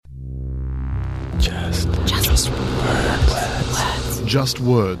Just words. Just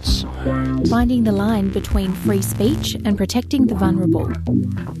words. Finding the line between free speech and protecting the vulnerable.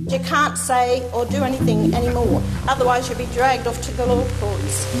 You can't say or do anything anymore, otherwise you'll be dragged off to the law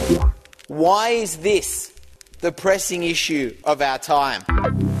courts. Why is this the pressing issue of our time?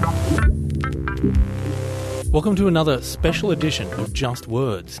 Welcome to another special edition of Just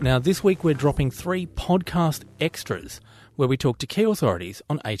Words. Now, this week we're dropping 3 podcast extras where we talk to key authorities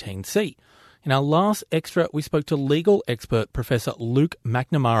on 18C. In our last extra, we spoke to legal expert Professor Luke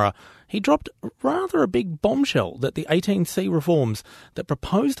McNamara. He dropped rather a big bombshell that the 18C reforms that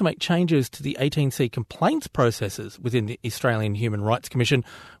propose to make changes to the 18C complaints processes within the Australian Human Rights Commission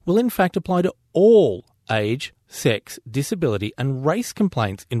will in fact apply to all age, sex, disability and race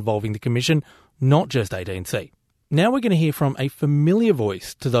complaints involving the Commission, not just 18C. Now we're going to hear from a familiar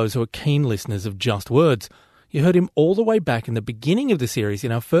voice to those who are keen listeners of Just Words. You heard him all the way back in the beginning of the series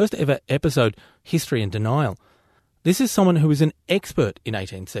in our first ever episode, History and Denial. This is someone who is an expert in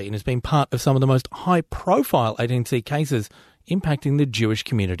 18C and has been part of some of the most high-profile 18C cases impacting the Jewish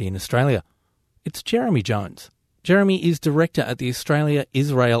community in Australia. It's Jeremy Jones. Jeremy is director at the Australia,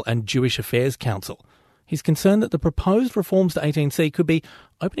 Israel and Jewish Affairs Council. He's concerned that the proposed reforms to 18C could be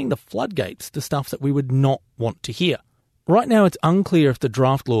opening the floodgates to stuff that we would not want to hear. Right now, it's unclear if the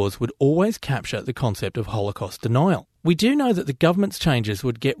draft laws would always capture the concept of Holocaust denial. We do know that the government's changes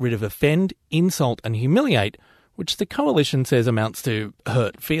would get rid of offend, insult and humiliate, which the coalition says amounts to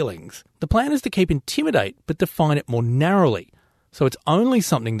hurt feelings. The plan is to keep intimidate, but define it more narrowly. So it's only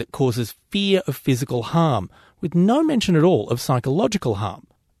something that causes fear of physical harm, with no mention at all of psychological harm.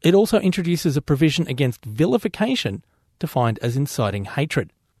 It also introduces a provision against vilification, defined as inciting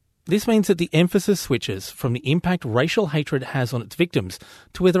hatred. This means that the emphasis switches from the impact racial hatred has on its victims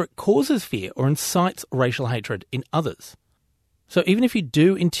to whether it causes fear or incites racial hatred in others. So even if you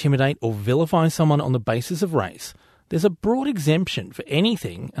do intimidate or vilify someone on the basis of race, there's a broad exemption for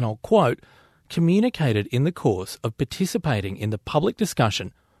anything, and I'll quote, communicated in the course of participating in the public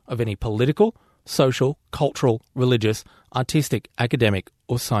discussion of any political, social, cultural, religious, artistic, academic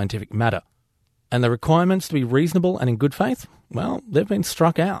or scientific matter. And the requirements to be reasonable and in good faith, well, they've been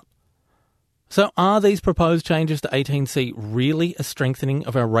struck out. So are these proposed changes to 18C really a strengthening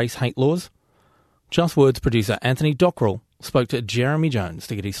of our race hate laws? Just Words producer Anthony Dockrill spoke to Jeremy Jones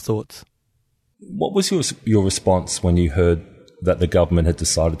to get his thoughts. What was your response when you heard that the government had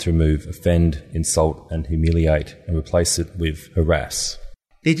decided to remove offend, insult and humiliate and replace it with harass?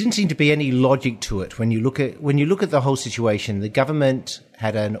 There didn't seem to be any logic to it. When you look at the whole situation, the government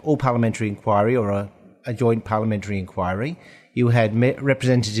had an all-parliamentary inquiry or a joint parliamentary inquiry. You had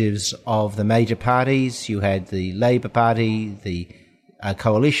representatives of the major parties. You had the Labor Party, the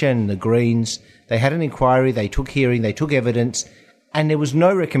Coalition, the Greens. They had an inquiry. They took hearing. They took evidence. And there was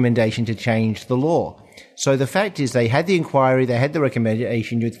no recommendation to change the law. So the fact is they had the inquiry. They had the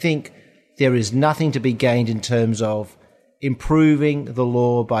recommendation. You'd think there is nothing to be gained in terms of improving the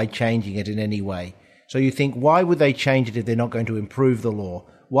law by changing it in any way. So you think, why would they change it if they're not going to improve the law?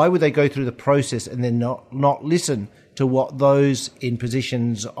 Why would they go through the process and then not listen to what those in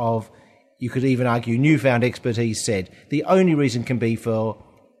positions of, you could even argue, newfound expertise said? The only reason can be for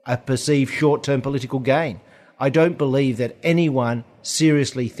a perceived short-term political gain. I don't believe that anyone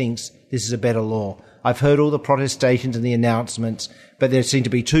seriously thinks this is a better law. I've heard all the protestations and the announcements, but there seem to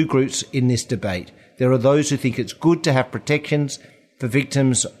be 2 groups in this debate. There are those who think it's good to have protections for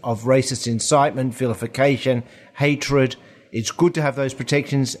victims of racist incitement, vilification, hatred. It's good to have those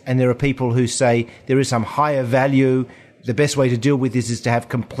protections, and there are people who say there is some higher value. The best way to deal with this is to have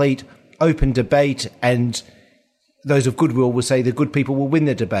complete open debate, and those of goodwill will say the good people will win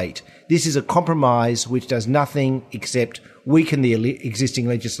the debate. This is a compromise which does nothing except weaken the existing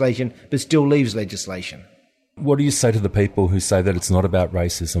legislation, but still leaves legislation. What do you say to the people who say that it's not about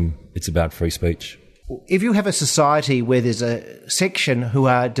racism, it's about free speech? If you have a society where there's a section who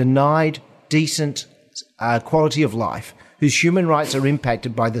are denied decent quality of life, whose human rights are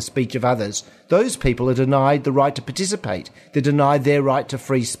impacted by the speech of others, those people are denied the right to participate. They're denied their right to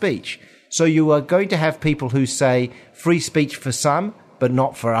free speech. So you are going to have people who say free speech for some, but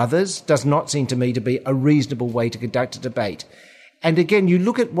not for others, does not seem to me to be a reasonable way to conduct a debate. And again, you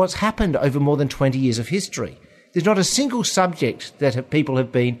look at what's happened over more than 20 years of history. There's not a single subject that people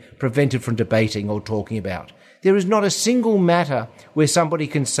have been prevented from debating or talking about. There is not a single matter where somebody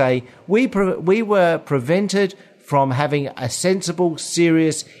can say, we were prevented from having a sensible,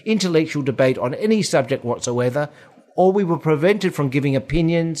 serious, intellectual debate on any subject whatsoever, or we were prevented from giving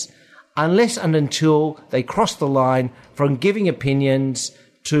opinions unless and until they crossed the line from giving opinions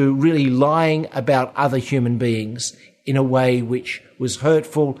to really lying about other human beings in a way which was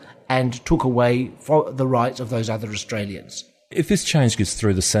hurtful and took away the rights of those other Australians. If this change gets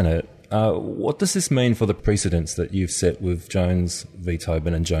through the Senate, what does this mean for the precedents that you've set with Jones v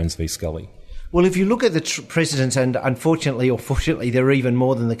Tobin and Jones v Scully? Well, if you look at the precedents, and unfortunately or fortunately, there are even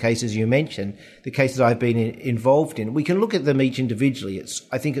more than the cases you mentioned, the cases I've been involved in, we can look at them each individually.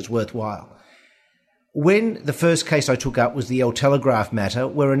 I think it's worthwhile. When the first case I took up was the El Telegraph matter,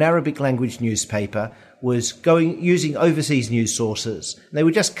 where an Arabic language newspaper was using overseas news sources. They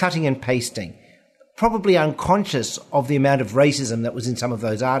were just cutting and pasting, probably unconscious of the amount of racism that was in some of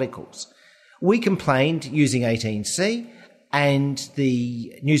those articles. We complained using 18C, and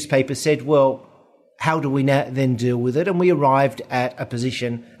the newspaper said, well, how do we now then deal with it? And we arrived at a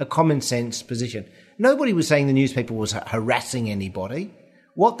position, a common sense position. Nobody was saying the newspaper was harassing anybody.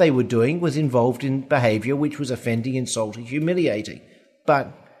 What they were doing was involved in behaviour which was offending, insulting, humiliating.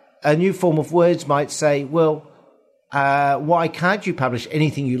 But a new form of words might say, well, why can't you publish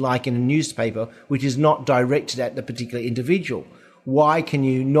anything you like in a newspaper which is not directed at the particular individual? Why can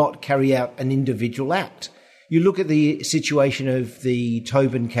you not carry out an individual act? You look at the situation of the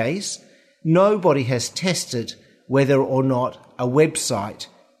Tobin case, nobody has tested whether or not a website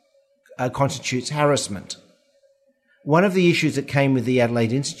constitutes harassment. One of the issues that came with the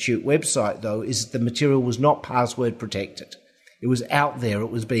Adelaide Institute website, though, is that the material was not password protected. It was out there.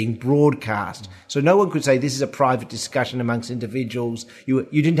 It was being broadcast. So no one could say this is a private discussion amongst individuals. You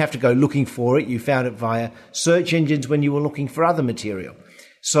didn't have to go looking for it. You found it via search engines when you were looking for other material.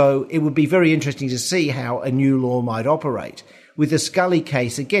 So it would be very interesting to see how a new law might operate. With the Scully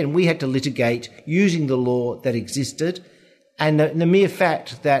case, again, we had to litigate using the law that existed, and the mere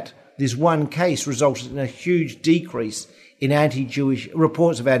fact that this one case resulted in a huge decrease in anti-Jewish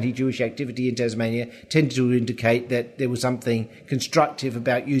reports of anti-Jewish activity in Tasmania tended to indicate that there was something constructive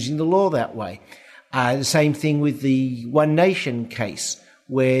about using the law that way. The same thing with the One Nation case,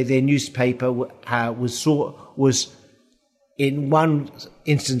 where their newspaper was in one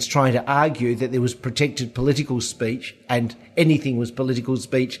instance trying to argue that there was protected political speech, and anything was political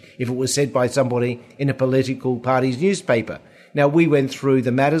speech if it was said by somebody in a political party's newspaper. Now, we went through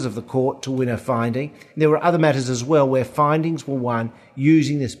the matters of the court to win a finding. There were other matters as well where findings were won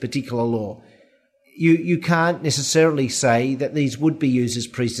using this particular law. You can't necessarily say that these would be used as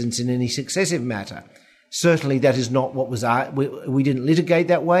precedents in any successive matter. Certainly that is not what was... We didn't litigate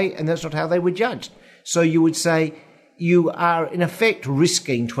that way, and that's not how they were judged. So you would say you are, in effect,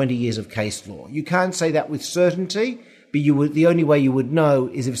 risking 20 years of case law. You can't say that with certainty, but the only way you would know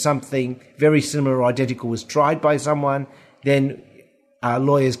is if something very similar or identical was tried by someone. Then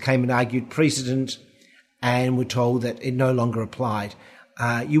lawyers came and argued precedent and were told that it no longer applied.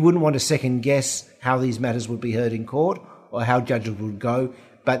 You wouldn't want to second guess how these matters would be heard in court or how judges would go,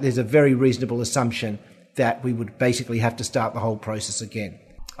 but there's a very reasonable assumption that we would basically have to start the whole process again.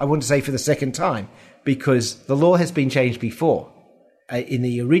 I want to say for the second time, because the law has been changed before. In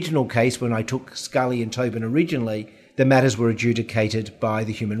the original case, when I took Scully and Tobin originally, the matters were adjudicated by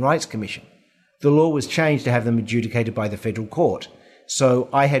the Human Rights Commission. The law was changed to have them adjudicated by the federal court. So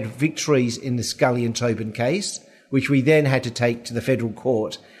I had victories in the Scully and Tobin case, which we then had to take to the federal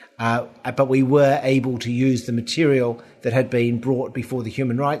court. But we were able to use the material that had been brought before the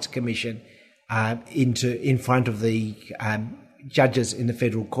Human Rights Commission in front of the judges in the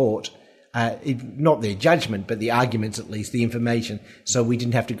federal court. Not their judgment, but the arguments at least, the information. So we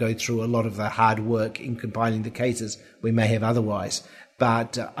didn't have to go through a lot of the hard work in compiling the cases we may have otherwise.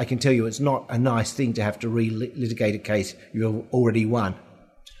 But I can tell you it's not a nice thing to have to re-litigate a case you've already won.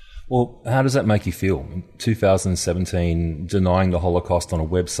 Well, how does that make you feel? In 2017, denying the Holocaust on a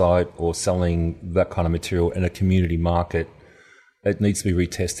website or selling that kind of material in a community market, it needs to be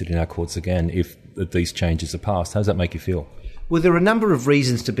retested in our courts again if these changes are passed. How does that make you feel? Well, there are a number of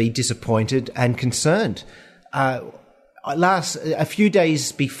reasons to be disappointed and concerned. A few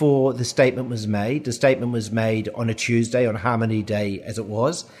days before the statement was made on a Tuesday, on Harmony Day as it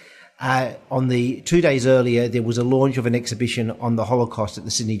was. On the 2 days earlier, there was a launch of an exhibition on the Holocaust at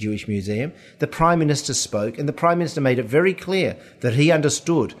the Sydney Jewish Museum. The Prime Minister spoke, and the Prime Minister made it very clear that he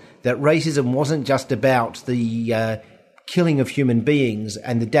understood that racism wasn't just about the killing of human beings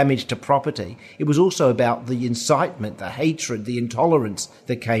and the damage to property. It was also about the incitement, the hatred, the intolerance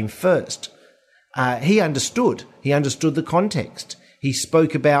that came first. He understood the context. He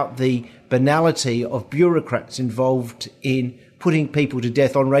spoke about the banality of bureaucrats involved in putting people to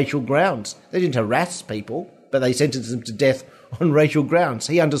death on racial grounds. They didn't harass people, but they sentenced them to death on racial grounds.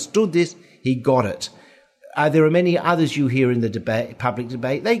 He understood this. He got it. There are many others you hear in the public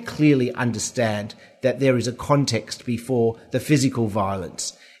debate. They clearly understand that there is a context before the physical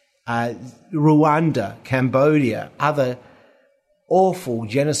violence. Rwanda, Cambodia, other awful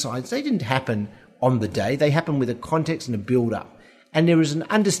genocides, they didn't happen on the day. They happened with a context and a build-up. And there is an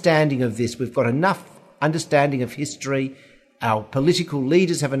understanding of this. We've got enough understanding of history. Our political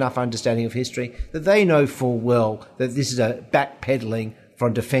leaders have enough understanding of history that they know full well that this is a backpedaling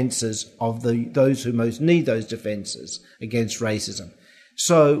from defences of those who most need those defences against racism.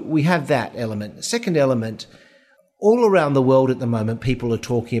 So we have that element. The second element, all around the world at the moment, people are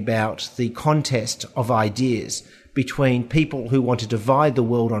talking about the contest of ideas between people who want to divide the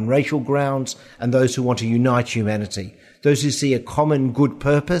world on racial grounds and those who want to unite humanity, those who see a common good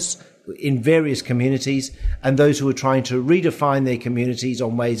purpose in various communities and those who are trying to redefine their communities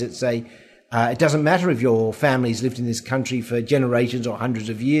on ways that say, it doesn't matter if your family's lived in this country for generations or hundreds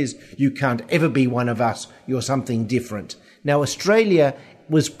of years, you can't ever be one of us, you're something different. Now, Australia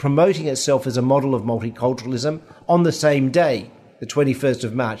was promoting itself as a model of multiculturalism on the same day, the 21st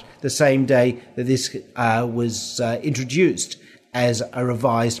of March, the same day that this was introduced as a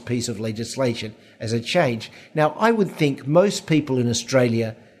revised piece of legislation, as a change. Now, I would think most people in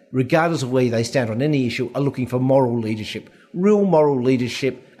Australia, regardless of where they stand on any issue, are looking for moral leadership, real moral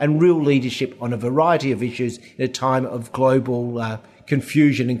leadership, and real leadership on a variety of issues in a time of global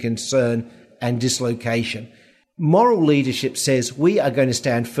confusion and concern and dislocation. Moral leadership says we are going to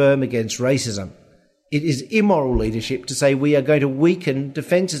stand firm against racism. It is immoral leadership to say we are going to weaken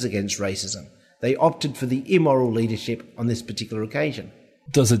defences against racism. They opted for the immoral leadership on this particular occasion.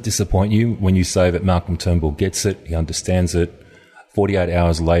 Does it disappoint you when you say that Malcolm Turnbull gets it, he understands it? 48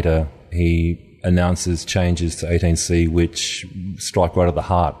 hours later, he announces changes to 18C which strike right at the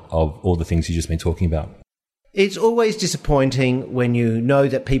heart of all the things you've just been talking about. It's always disappointing when you know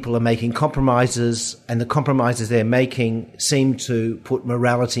that people are making compromises and the compromises they're making seem to put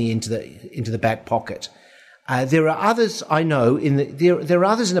morality into the back pocket. There are others I know there are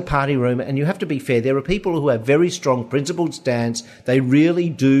others in the party room, and you have to be fair. There are people who have very strong principled stance. They really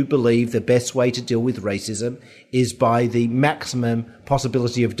do believe the best way to deal with racism is by the maximum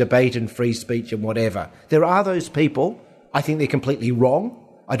possibility of debate and free speech and whatever. There are those people. I think they're completely wrong.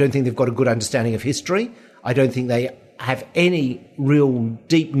 I don't think they've got a good understanding of history. I don't think they have any real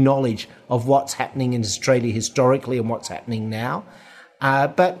deep knowledge of what's happening in Australia historically and what's happening now.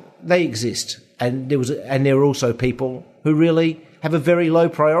 But they exist. And there are also people who really have a very low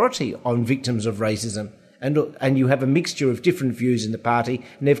priority on victims of racism. And you have a mixture of different views in the party,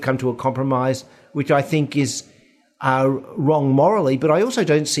 and they've come to a compromise, which I think is wrong morally, but I also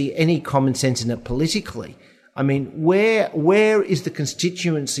don't see any common sense in it politically. I mean, where is the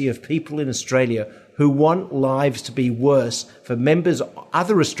constituency of people in Australia who want lives to be worse for members,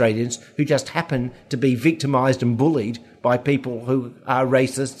 other Australians, who just happen to be victimised and bullied by people who are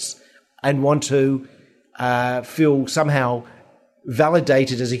racists and want to feel somehow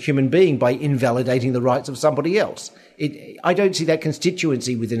validated as a human being by invalidating the rights of somebody else? I don't see that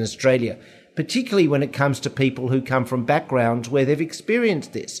constituency within Australia, particularly when it comes to people who come from backgrounds where they've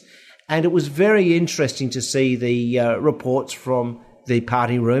experienced this. And it was very interesting to see the reports from the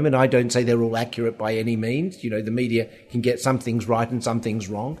party room, and I don't say they're all accurate by any means. You know, the media can get some things right and some things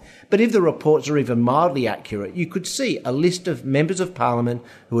wrong. But if the reports are even mildly accurate, you could see a list of members of parliament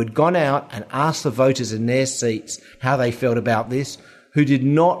who had gone out and asked the voters in their seats how they felt about this, who did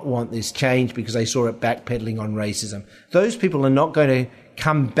not want this change because they saw it backpedaling on racism. Those people are not going to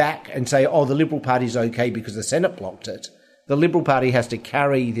come back and say, oh, the Liberal Party's okay because the Senate blocked it. The Liberal Party has to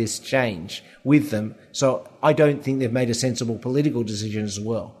carry this change with them. So I don't think they've made a sensible political decision as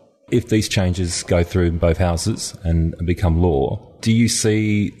well. If these changes go through in both houses and become law, do you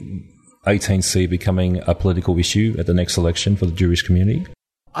see 18C becoming a political issue at the next election for the Jewish community?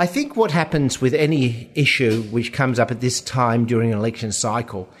 I think what happens with any issue which comes up at this time during an election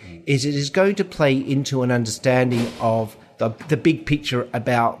cycle is it is going to play into an understanding of the big picture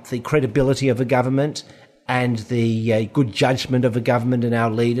about the credibility of a government and the good judgment of a government and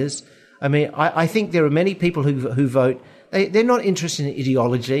our leaders. I mean, I think there are many people who vote. They're not interested in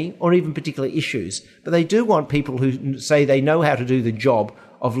ideology or even particular issues, but they do want people who say they know how to do the job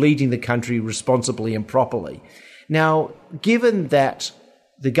of leading the country responsibly and properly. Now, given that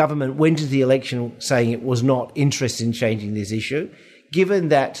the government went into the election saying it was not interested in changing this issue, given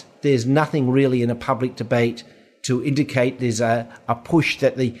that there's nothing really in a public debate to indicate there's a push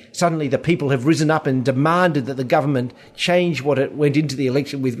that suddenly the people have risen up and demanded that the government change what it went into the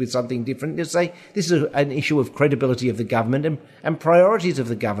election with something different. They say this is an issue of credibility of the government and priorities of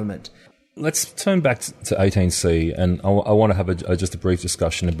the government. Let's turn back to 18C, and I want to have just a brief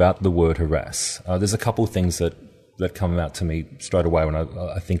discussion about the word harass. There's a couple of things that come out to me straight away when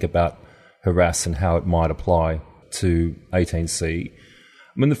I think about harass and how it might apply to 18C.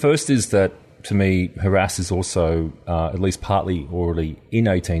 I mean, the first is that, to me, harass is also at least partly already in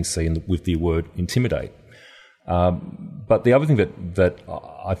 18C with the word intimidate. But the other thing that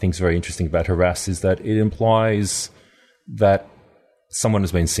I think is very interesting about harass is that it implies that someone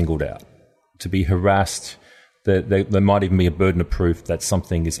has been singled out. To be harassed, there might even be a burden of proof that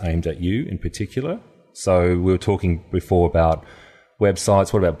something is aimed at you in particular. So we were talking before about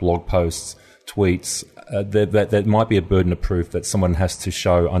websites. What about blog posts, tweets? There might be a burden of proof that someone has to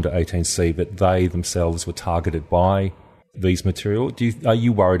show under 18C that they themselves were targeted by these material. Are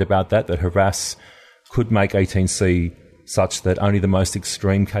you worried about that harass could make 18C such that only the most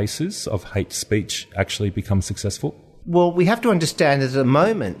extreme cases of hate speech actually become successful? Well, we have to understand that at the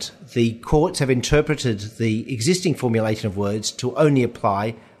moment, the courts have interpreted the existing formulation of words to only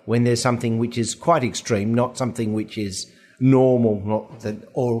apply when there's something which is quite extreme, not something which is normal,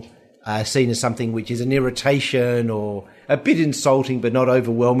 or seen as something which is an irritation or a bit insulting but not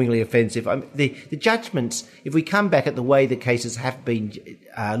overwhelmingly offensive. The judgments, if we come back at the way the cases have been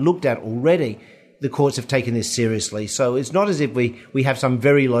looked at already, the courts have taken this seriously. So it's not as if we have some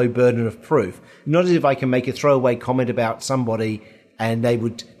very low burden of proof. Not as if I can make a throwaway comment about somebody and they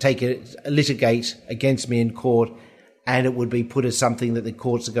would litigate against me in court, and it would be put as something that the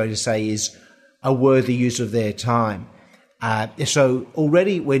courts are going to say is a worthy use of their time. So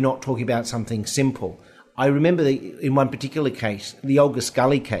already we're not talking about something simple. I remember in one particular case, the Olga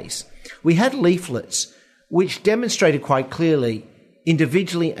Scully case, we had leaflets which demonstrated quite clearly,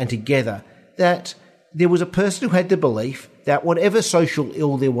 individually and together, that there was a person who had the belief that whatever social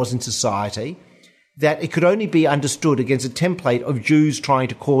ill there was in society, that it could only be understood against a template of Jews trying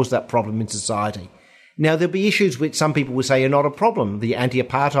to cause that problem in society. Now, there'll be issues which some people will say are not a problem. The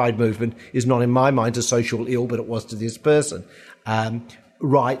anti-apartheid movement is not, in my mind, a social ill, but it was to this person.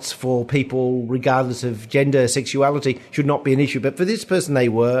 Rights for people, regardless of gender, sexuality, should not be an issue. But for this person, they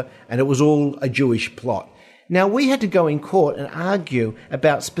were, and it was all a Jewish plot. Now, we had to go in court and argue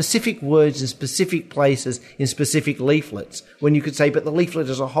about specific words in specific places in specific leaflets, when you could say, but the leaflet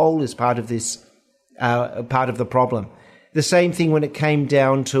as a whole is part of this, part of the problem. The same thing when it came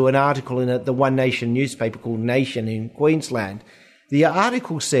down to an article in the One Nation newspaper called Nation in Queensland. The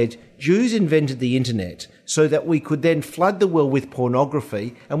article said Jews invented the internet so that we could then flood the world with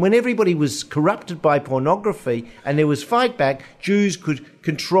pornography, and when everybody was corrupted by pornography and there was fight back, Jews could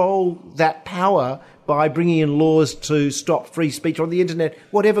control that power by bringing in laws to stop free speech on the internet,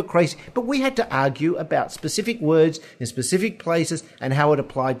 whatever crazy. But we had to argue about specific words in specific places and how it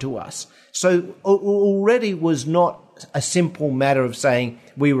applied to us. So already was not a simple matter of saying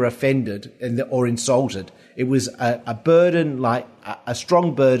we were offended or insulted. It was a burden, like a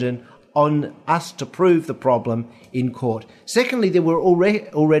strong burden on us to prove the problem in court. Secondly, there were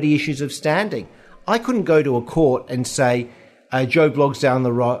already issues of standing. I couldn't go to a court and say Joe Bloggs down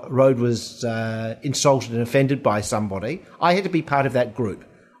the road was insulted and offended by somebody. I had to be part of that group.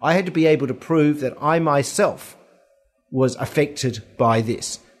 I had to be able to prove that I myself was affected by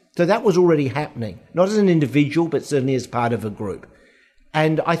this. So that was already happening, not as an individual, but certainly as part of a group.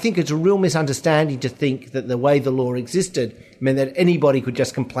 And I think it's a real misunderstanding to think that the way the law existed meant that anybody could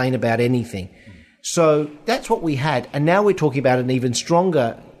just complain about anything. So that's what we had. And now we're talking about an even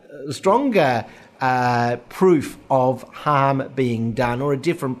stronger proof of harm being done, or a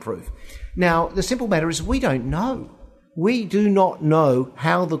different proof. Now, the simple matter is we don't know. We do not know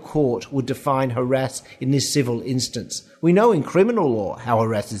how the court would define harass in this civil instance. We know in criminal law how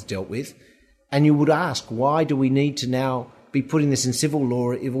harass is dealt with, and you would ask, why do we need to now be putting this in civil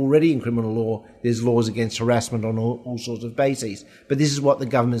law if already in criminal law there's laws against harassment on all sorts of bases? But this is what the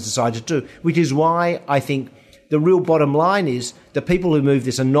government's decided to do, which is why I think the real bottom line is the people who move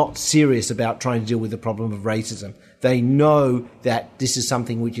this are not serious about trying to deal with the problem of racism. They know that this is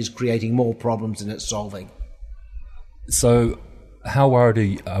something which is creating more problems than it's solving. So how worried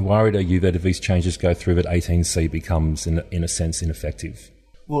are you that if these changes go through that 18C becomes, in a sense, ineffective?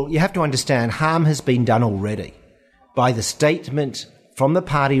 Well, you have to understand harm has been done already. By the statement from the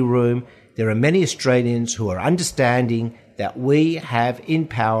party room, there are many Australians who are understanding that we have in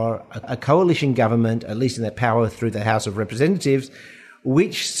power a coalition government, at least in their power through the House of Representatives,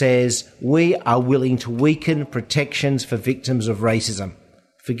 which says we are willing to weaken protections for victims of racism.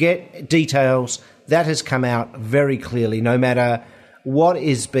 Forget details. That has come out very clearly, no matter what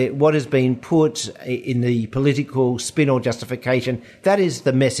has been put in the political spin or justification. That is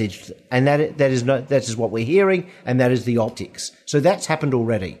the message, and that is what we're hearing, and that is the optics. So that's happened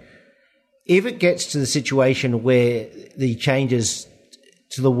already. If it gets to the situation where the changes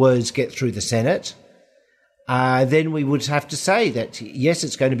to the words get through the Senate, then we would have to say that, yes,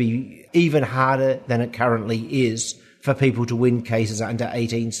 it's going to be even harder than it currently is for people to win cases under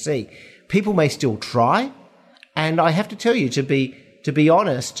 18C. People may still try, and I have to tell you, to be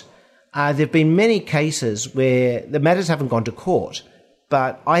honest, there have been many cases where the matters haven't gone to court,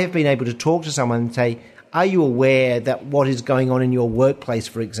 but I have been able to talk to someone and say, are you aware that what is going on in your workplace,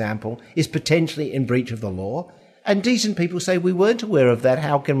 for example, is potentially in breach of the law? And decent people say, we weren't aware of that.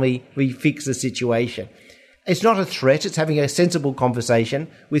 How can we fix the situation? It's not a threat. It's having a sensible conversation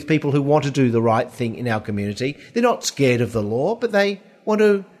with people who want to do the right thing in our community. They're not scared of the law, but they want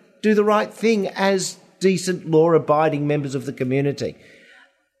to do the right thing as decent, law-abiding members of the community.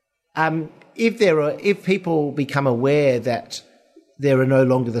 If people become aware that there are no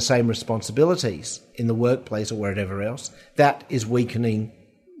longer the same responsibilities in the workplace or wherever else, that is weakening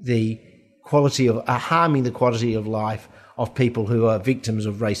the quality of, harming the quality of life of people who are victims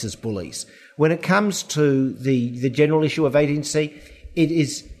of racist bullies. When it comes to the general issue of 18C, it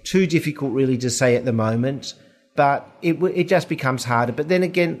is too difficult really to say at the moment, but it just becomes harder. But then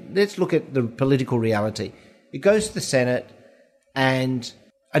again, let's look at the political reality. It goes to the Senate, and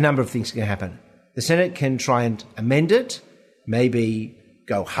a number of things can happen. The Senate can try and amend it, maybe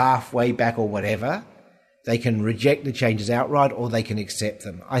go halfway back or whatever. They can reject the changes outright, or they can accept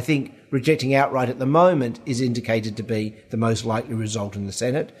them. I think rejecting outright at the moment is indicated to be the most likely result in the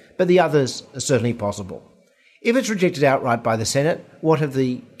Senate, but the others are certainly possible. If it's rejected outright by the Senate, what's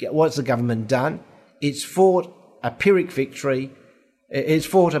the government done? It's fought a Pyrrhic victory. It's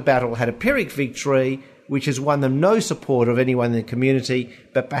fought a battle, had a Pyrrhic victory, which has won them no support of anyone in the community,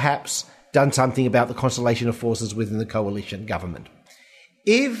 but perhaps done something about the constellation of forces within the coalition government.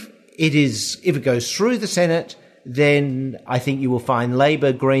 If it goes through the Senate, then I think you will find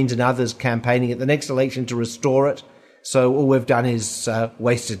Labor, Greens and others campaigning at the next election to restore it. So all we've done is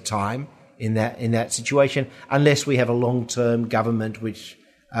wasted time in that situation, unless we have a long-term government which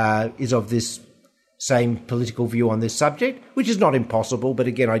is of this same political view on this subject, which is not impossible, but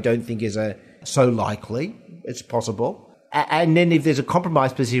again, I don't think is so likely. It's possible. And then if there's a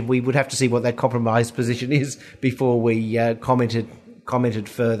compromise position, we would have to see what that compromise position is before we commented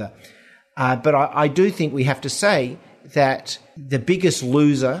further. But I do think we have to say that the biggest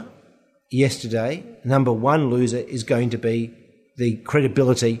loser yesterday, number one loser, is going to be the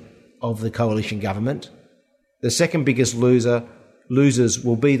credibility of the coalition government. The second biggest losers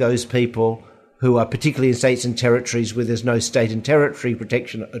will be those people who are particularly in states and territories where there's no state and territory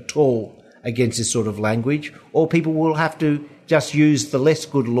protection at all against this sort of language, or people will have to just use the less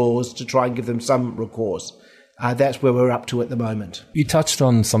good laws to try and give them some recourse. That's where we're up to at the moment. You touched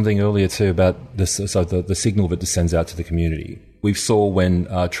on something earlier too about the signal that this sends out to the community. We saw when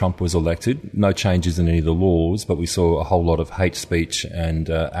Trump was elected, no changes in any of the laws, but we saw a whole lot of hate speech and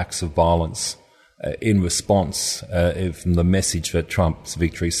acts of violence in response from the message that Trump's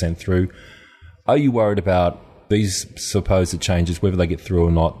victory sent through. Are you worried about these supposed changes, whether they get through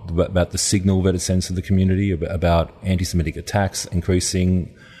or not, about the signal that it sends to the community, about anti-Semitic attacks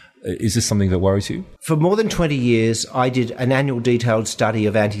increasing? Is this something that worries you? For more than 20 years, I did an annual detailed study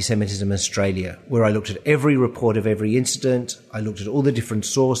of anti-Semitism in Australia, where I looked at every report of every incident, I looked at all the different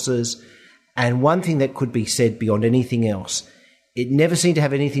sources, and one thing that could be said beyond anything else, it never seemed to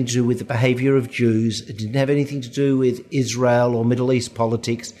have anything to do with the behaviour of Jews, it didn't have anything to do with Israel or Middle East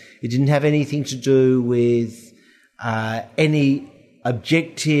politics, it didn't have anything to do with any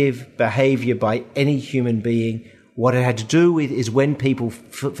objective behaviour by any human being. What it had to do with is when people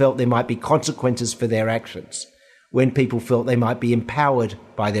felt there might be consequences for their actions, when people felt they might be empowered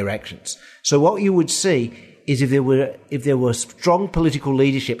by their actions. So what you would see is if there were strong political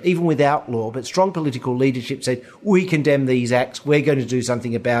leadership, even without law, but strong political leadership said, we condemn these acts, we're going to do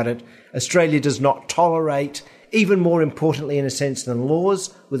something about it. Australia does not tolerate, even more importantly in a sense than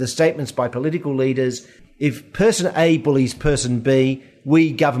laws, with the statements by political leaders, if person A bullies person B,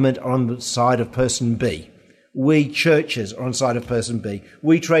 we government are on the side of person B. We churches are on the side of person B.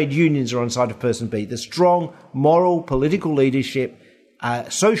 We trade unions are on the side of person B. The strong moral, political leadership,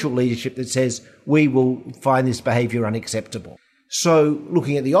 social leadership that says we will find this behaviour unacceptable. So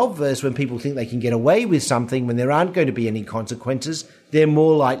looking at the obverse, when people think they can get away with something when there aren't going to be any consequences, they're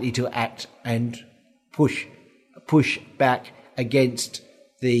more likely to act and push back against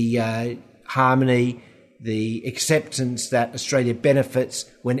the harmony, the acceptance that Australia benefits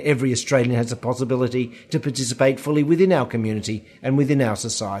when every Australian has the possibility to participate fully within our community and within our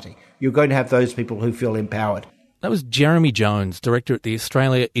society. You're going to have those people who feel empowered. That was Jeremy Jones, Director at the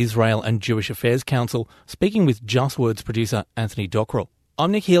Australia, Israel and Jewish Affairs Council, speaking with Just Words producer Anthony Dockrill.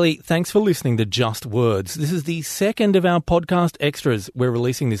 I'm Nick Healy. Thanks for listening to Just Words. This is the second of our podcast extras we're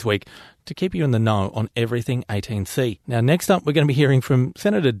releasing this week to keep you in the know on everything 18C. Now, next up, we're going to be hearing from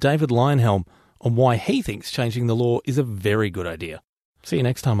Senator David Leyonhjelm on why he thinks changing the law is a very good idea. See you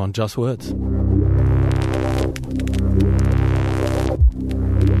next time on Just Words.